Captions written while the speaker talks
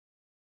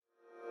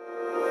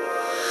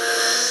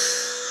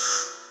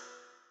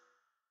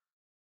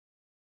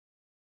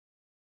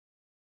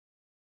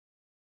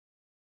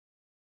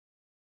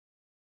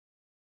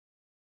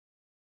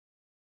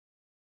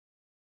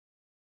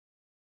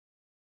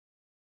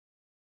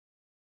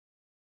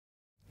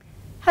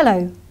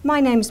Hello, my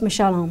name is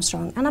Michelle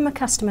Armstrong and I'm a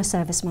Customer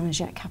Service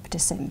Manager at Capita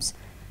SIMS.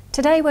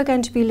 Today we're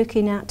going to be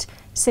looking at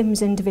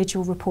SIMS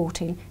individual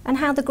reporting and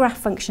how the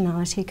graph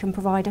functionality can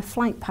provide a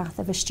flight path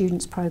of a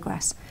student's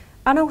progress,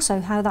 and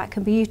also how that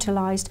can be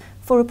utilised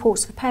for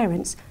reports for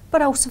parents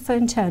but also for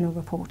internal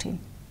reporting.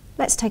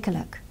 Let's take a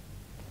look.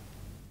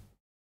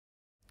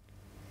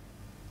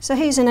 So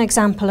here's an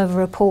example of a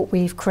report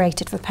we've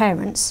created for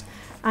parents,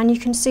 and you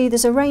can see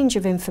there's a range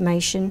of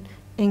information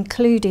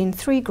including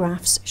 3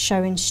 graphs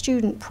showing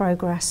student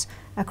progress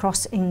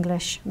across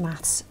English,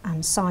 Maths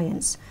and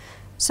Science.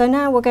 So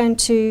now we're going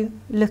to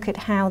look at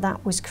how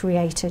that was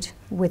created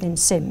within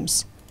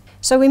SIMS.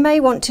 So we may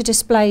want to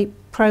display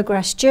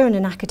progress during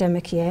an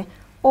academic year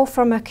or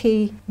from a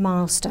key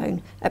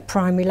milestone. At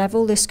primary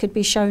level, this could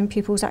be showing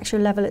pupils' actual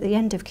level at the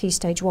end of Key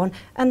Stage 1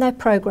 and their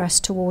progress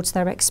towards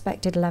their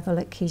expected level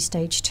at Key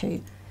Stage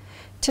 2.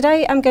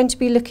 Today I'm going to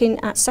be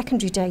looking at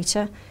secondary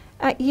data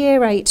at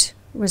Year 8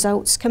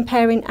 results,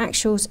 comparing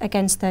actuals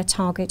against their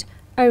target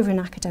over an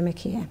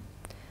academic year.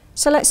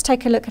 So let's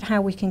take a look at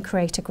how we can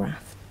create a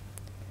graph.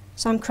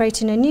 So I'm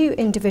creating a new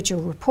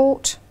individual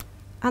report,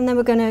 and then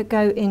we're going to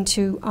go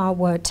into our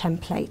Word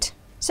template.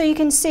 So you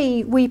can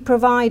see we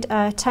provide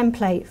a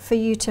template for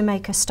you to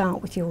make a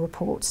start with your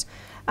reports.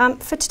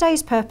 For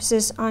today's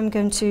purposes, I'm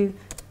going to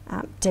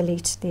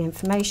delete the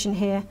information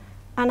here,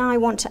 and I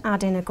want to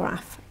add in a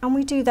graph, and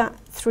we do that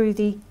through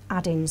the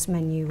add-ins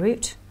menu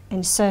route.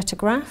 Insert a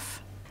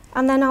graph,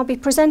 and then I'll be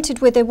presented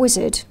with a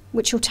wizard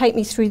which will take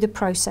me through the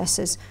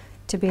processes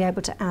to be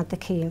able to add the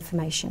key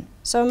information.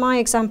 So in my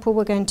example,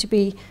 we're going to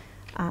be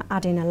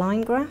adding a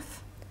line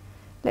graph.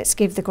 Let's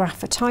give the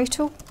graph a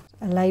title,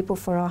 a label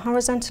for our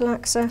horizontal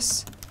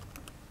axis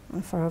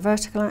and for our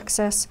vertical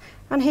axis,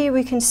 and here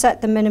we can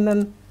set the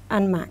minimum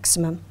and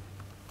maximum,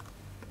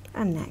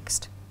 and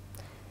next.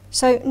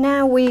 So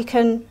now we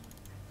can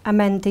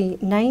amend the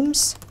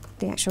names,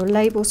 the actual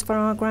labels for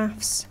our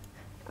graphs,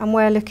 and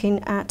we're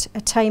looking at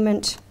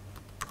attainment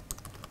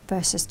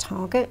versus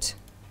target,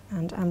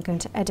 and I'm going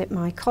to edit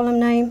my column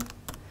name,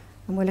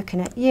 and we're looking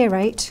at Year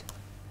 8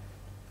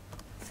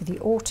 for the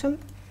autumn,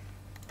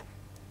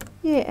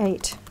 Year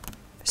 8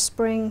 for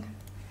spring,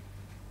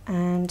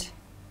 and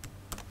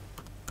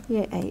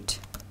Year 8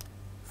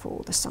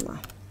 for the summer.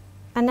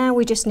 And now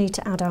we just need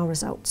to add our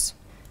results.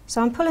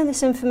 So I'm pulling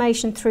this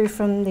information through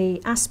from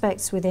the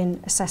aspects within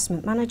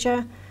Assessment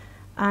Manager,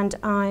 and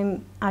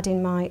I'm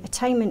adding my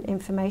attainment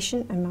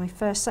information in my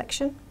first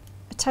section,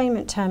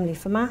 attainment termly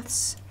for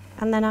Maths,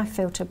 and then I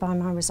filter by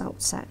my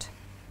results set.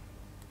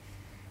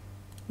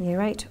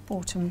 Year 8,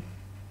 autumn,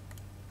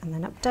 and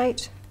then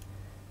update.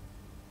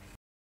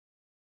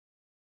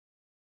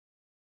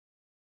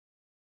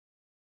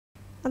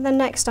 And then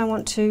next I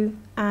want to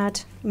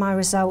add my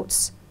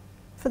results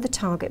for the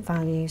target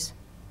values,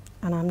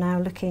 and I'm now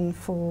looking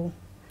for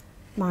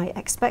my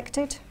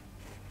expected,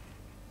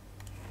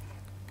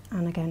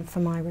 and again for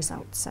my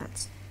result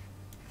set.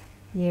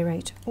 Year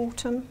 8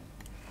 autumn.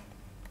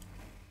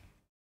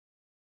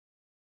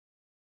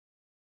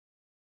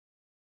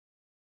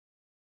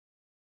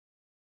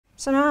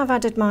 So now I've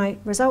added my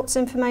results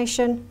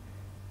information,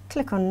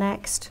 click on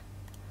next,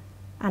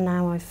 and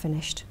now I've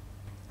finished.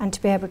 And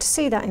to be able to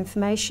see that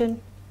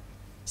information,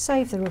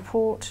 save the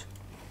report,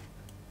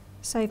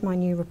 save my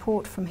new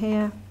report from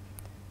here,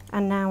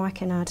 and now I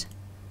can add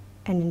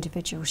an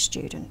individual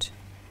student.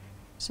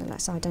 So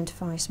let's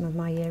identify some of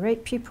my Year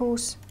 8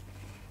 pupils,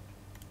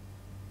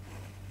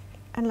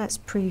 and let's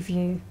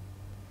preview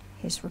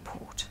his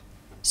report.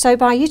 So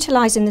by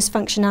utilising this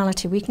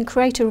functionality, we can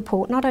create a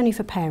report not only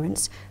for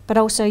parents, but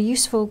also a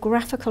useful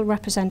graphical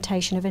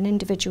representation of an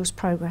individual's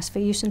progress for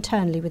use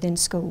internally within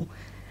school.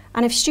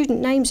 And if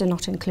student names are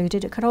not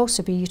included, it could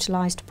also be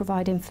utilised to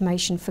provide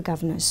information for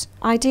governors,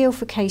 ideal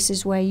for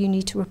cases where you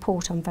need to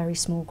report on very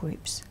small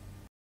groups.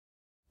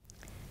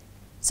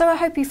 So I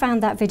hope you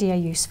found that video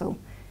useful.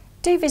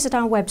 Do visit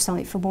our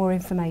website for more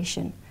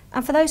information.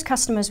 And for those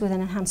customers with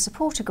an enhanced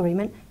support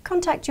agreement,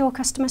 contact your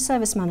customer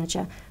service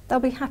manager. They'll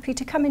be happy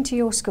to come into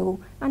your school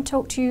and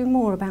talk to you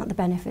more about the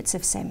benefits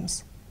of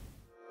SIMS.